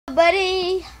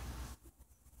Buddy.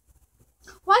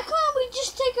 Why can't we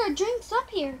just take our drinks up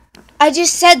here? I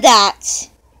just said that,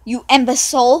 you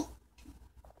imbecile.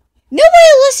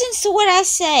 Nobody listens to what I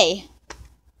say.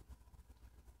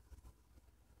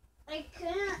 I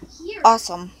can't hear.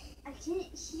 Awesome. I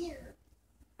can't hear.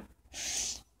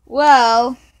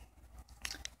 Well,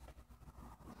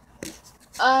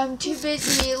 I'm too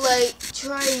busy, like,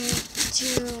 trying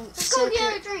to Let's go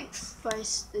get our drinks.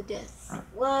 sacrifice the death.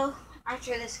 Well,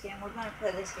 after this game, we're gonna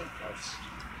play this game first.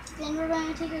 Then we're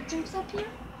gonna take our drinks up here?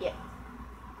 Yeah.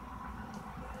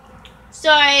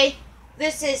 Sorry,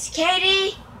 this is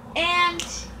Katie and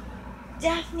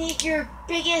Daphne, your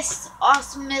biggest,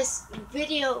 awesomest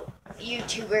video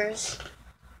YouTubers.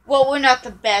 Well, we're not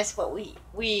the best, but we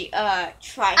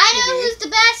try to I know who's the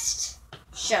best.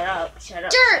 Shut up, shut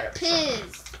up. Dirt shut up.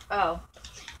 Piz. Oh,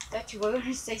 thought you were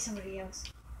gonna say somebody else.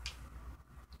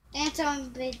 And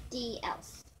somebody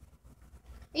else.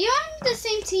 Are you on the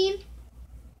same team?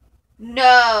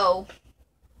 No.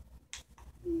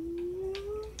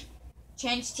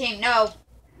 Change team. No.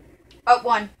 Up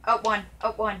one. Up one.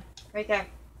 Up one. Right there.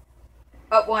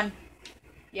 Up one.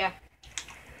 Yeah.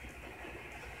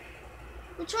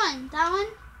 Which one? That one?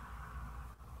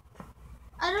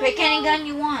 I don't Pick know. any gun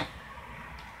you want.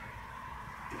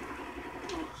 I'll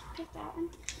just pick that one.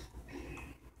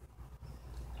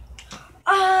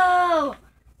 Oh!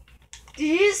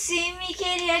 Did you see me,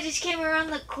 Katie? I just came around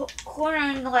the corner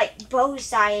and like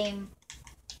bullseye aim.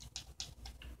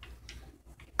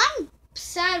 I'm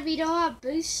sad we don't have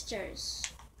boosters.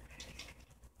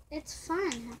 It's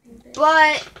fun having boosters.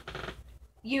 But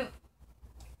you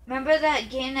remember that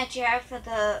game that you have for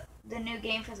the new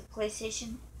game for the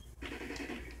PlayStation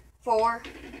 4?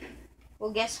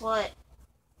 Well, guess what?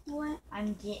 What?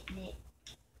 I'm getting it.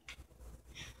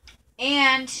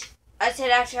 And I said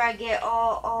after I get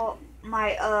all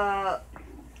my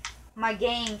my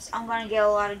games, I'm gonna get a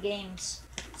lot of games.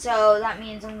 So that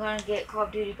means I'm gonna get Call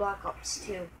of Duty Black Ops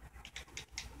 2.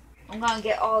 I'm gonna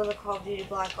get all the Call of Duty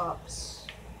Black Ops.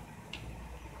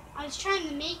 I was trying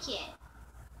to make it.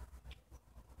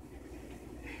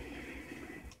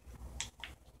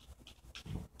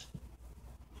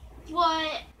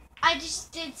 What? I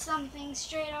just did something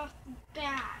straight off the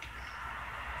bat.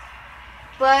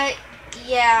 But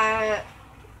yeah,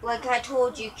 like I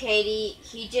told you, Katie,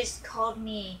 he just called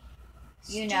me,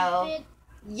 you know. Stupid.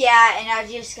 Yeah, and I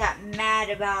just got mad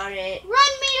about it.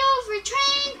 Run me over,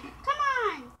 train! Come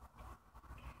on!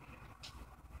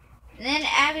 And then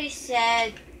Abby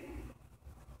said,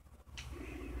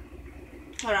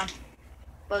 hold on,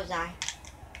 bullseye.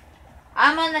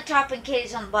 I'm on the top and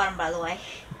Katie's on the bottom, by the way.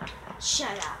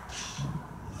 Shut up.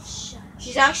 Shut up.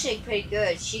 She's actually pretty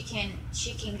good. She can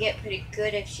get pretty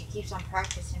good if she keeps on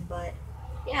practicing, but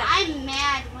yeah. I'm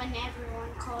mad when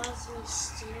everyone calls me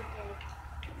stupid.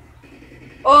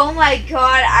 Oh my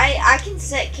god, I can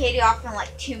set Katie off in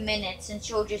like 2 minutes and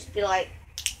she'll just be like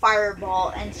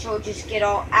fireball and she'll just get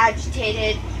all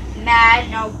agitated, mad,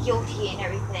 and all guilty and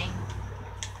everything.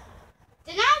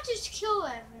 Then I'll just kill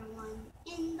everyone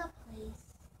in the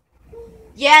place.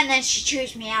 Yeah, and then she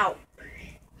chews me out.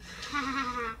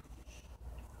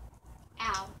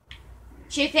 Ow.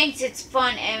 She thinks it's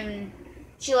fun and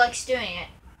she likes doing it.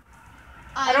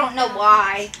 I don't know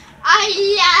why.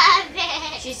 I love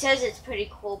it. She says it's pretty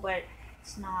cool, but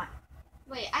it's not.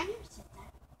 Wait, I never said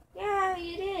that. Yeah,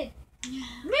 you did.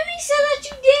 Mimi said that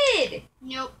you did.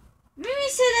 Nope. Mimi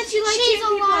said that you like She's chewing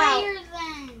a people out. liar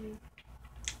then.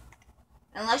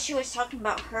 Unless she was talking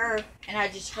about her and I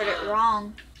just heard it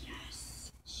wrong.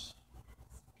 Yes.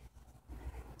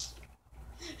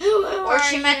 Or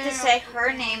she meant to say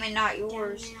her name and not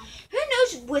yours. Who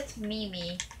knows with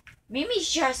Mimi? Mimi's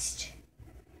just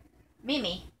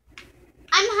Mimi.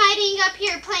 I'm hiding up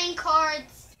here playing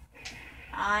cards.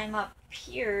 I'm up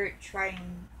here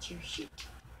trying to shoot.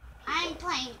 I'm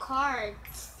playing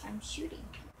cards. I'm shooting.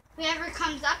 Whoever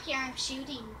comes up here, I'm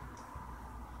shooting.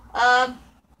 I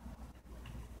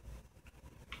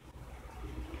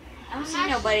don't see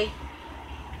nobody.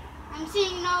 I'm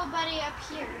seeing nobody up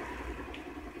here.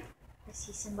 I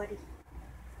see somebody.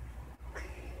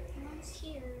 No one's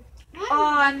here.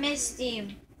 Oh, I missed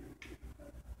him.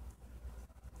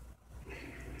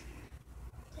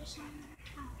 There's someone.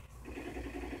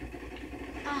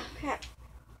 Oh, crap.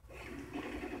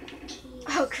 Jeez.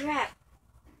 Oh, crap.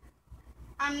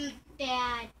 I'm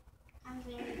bad. I'm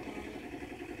very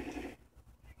bad.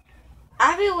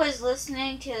 Abby was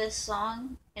listening to this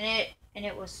song, and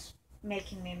it was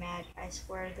making me mad. I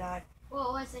swear to God.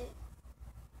 What was it?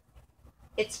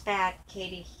 It's bad,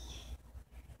 Katie.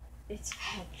 It's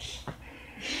bad.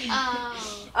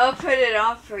 Oh. I'll put it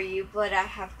on for you, but I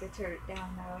have to turn it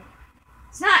down though.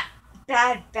 It's not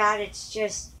bad, it's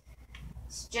just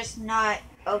not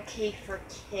okay for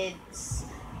kids.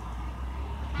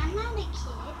 I'm not a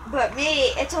kid. But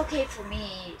me, it's okay for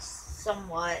me,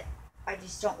 somewhat. I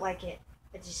just don't like it.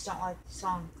 I just don't like the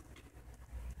song.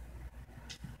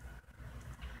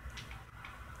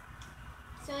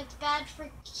 So it's bad for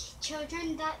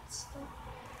children? That's bad.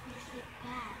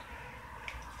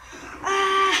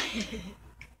 Ah!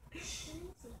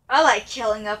 I like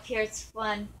chilling up here, it's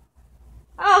fun.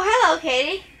 Oh, hello,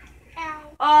 Katie. Ow.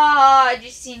 Oh, I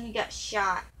just seen you got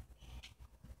shot.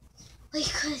 Well, you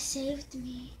could have saved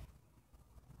me.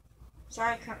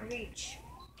 Sorry, I couldn't reach.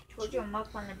 Told you I'm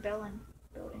up on the building.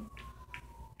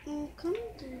 Come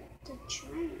to the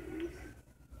Chinese.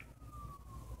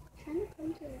 Trying to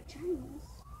come to the Chinese.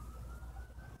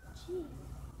 Gee.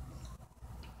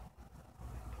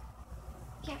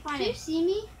 Can't find Do you it. see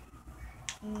me?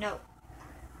 No.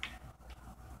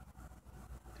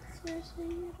 Seriously,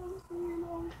 you don't see me at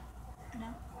all?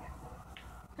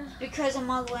 No. Because I'm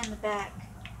all the way in the back.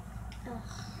 Ugh.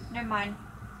 Never mind.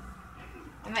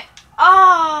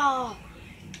 Oh!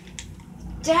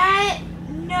 That?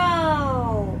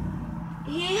 No!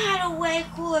 He had a way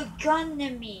cooler gun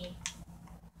than me.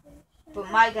 But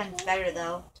my gun's better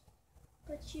though.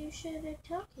 But you should have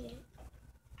took it.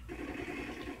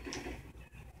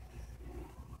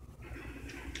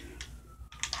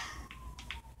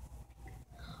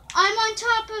 I'm on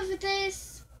top of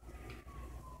this.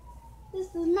 This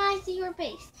is my secret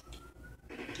base.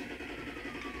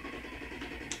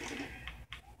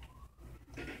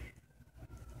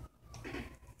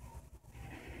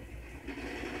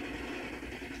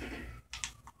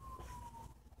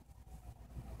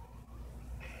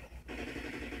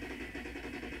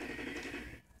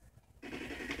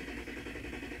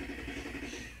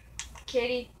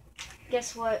 Katie,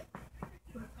 guess what?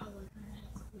 We're probably gonna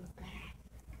have to go back.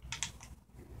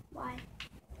 Why?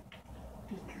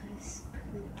 Because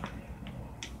poop.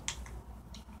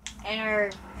 And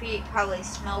our feet probably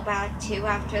smell bad too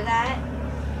after that.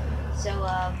 So,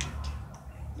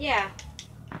 yeah.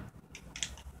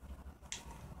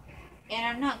 And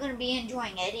I'm not gonna be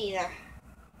enjoying it either.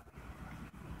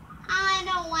 I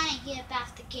don't want to get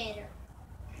back together.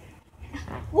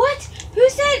 What? Who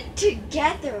said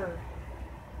together?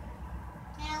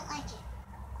 I don't like it.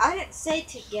 I didn't say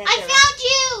together. I found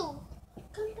you!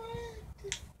 Come back.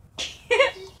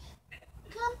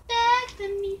 Come back to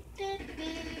me,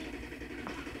 baby.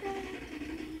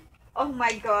 Oh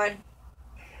my god.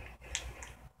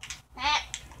 Ah.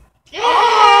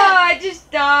 Oh, I just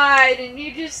died and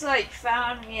you just like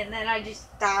found me and then I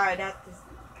just died at the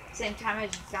same time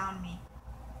as you found me.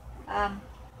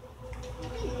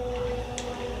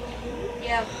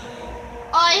 Yeah.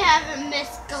 I haven't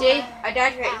missed going. See? I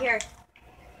died right here.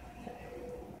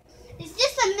 Is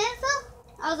this a missile?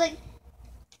 I was like,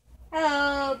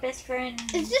 Hello, best friend.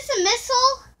 is this a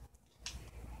missile?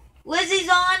 Lizzie's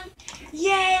on!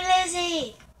 Yay,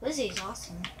 Lizzie! Lizzie's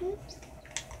awesome. Oops.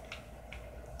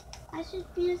 I should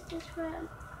use this one.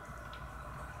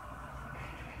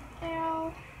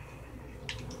 Ow.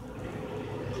 Did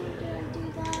I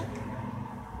do that?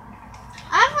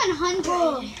 I have 100.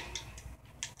 Whoa.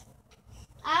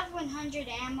 I have 100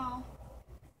 ammo.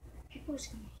 People's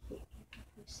gonna hate me if I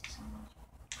post this on.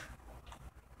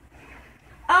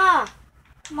 Ah!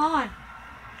 Come on.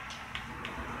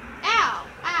 Ow!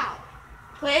 Ow!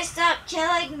 Please stop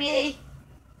killing me.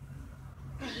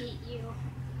 I hate you.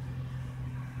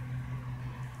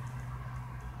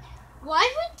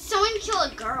 Why would someone kill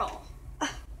a girl?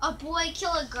 A boy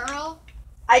kill a girl?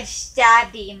 I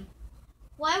stabbed him.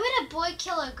 Why would a boy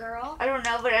kill a girl? I don't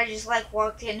know, but I just like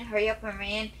walked in, hurry up and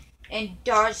ran and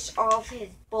dodged all of his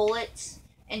bullets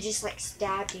and just like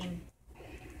stabbed him.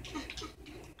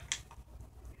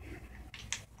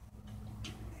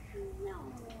 No.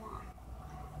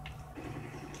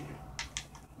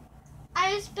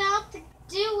 I was about to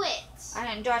do it. I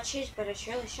didn't dodge his, but I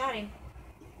surely shot him.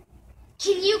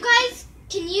 Can you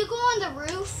go on the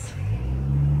roof?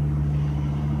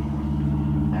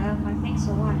 I think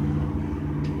so. Why?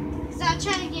 Because I'm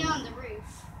trying to get on the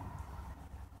roof.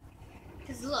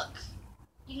 Because look,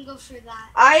 you can go through that.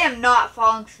 I am not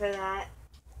falling for that.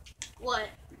 What?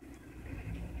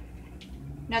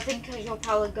 Nothing, because you'll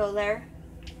probably go there.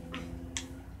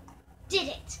 Did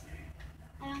it.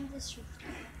 I'm on this roof.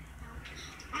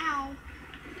 Ow. Ow.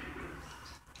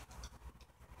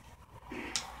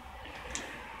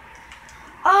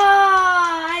 Oh,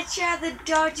 I tried to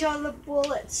dodge all the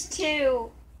bullets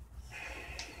too.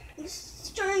 This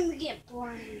is starting to get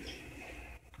boring.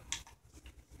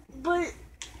 But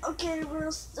Okay,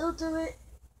 we'll still do it.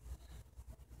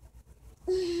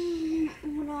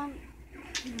 Hold on.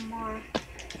 More.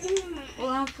 We're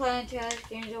gonna play until this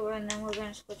game's over, and then we're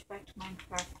gonna switch back to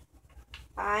Minecraft.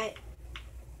 Alright.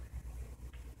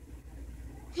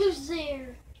 Who's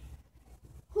there?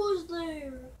 Who's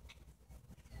there?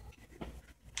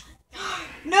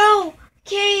 No!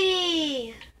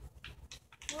 Katie!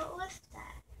 What was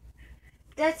that?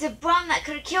 That's a bomb that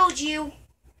could have killed you.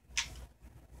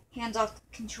 Hands off the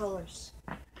controllers.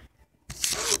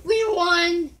 We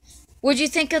won! What'd you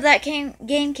think of that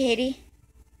game, Katie?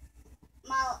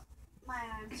 My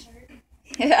arms hurt.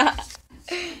 Yeah.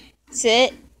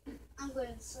 Sit. I'm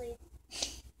going to sleep.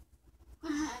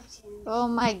 Oh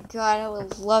my god, I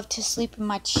would love to sleep in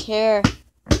my chair.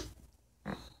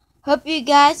 Hope you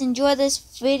guys enjoy this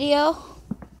video.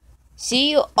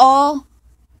 See you all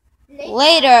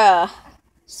later.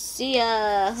 See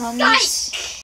ya, homies. Psych!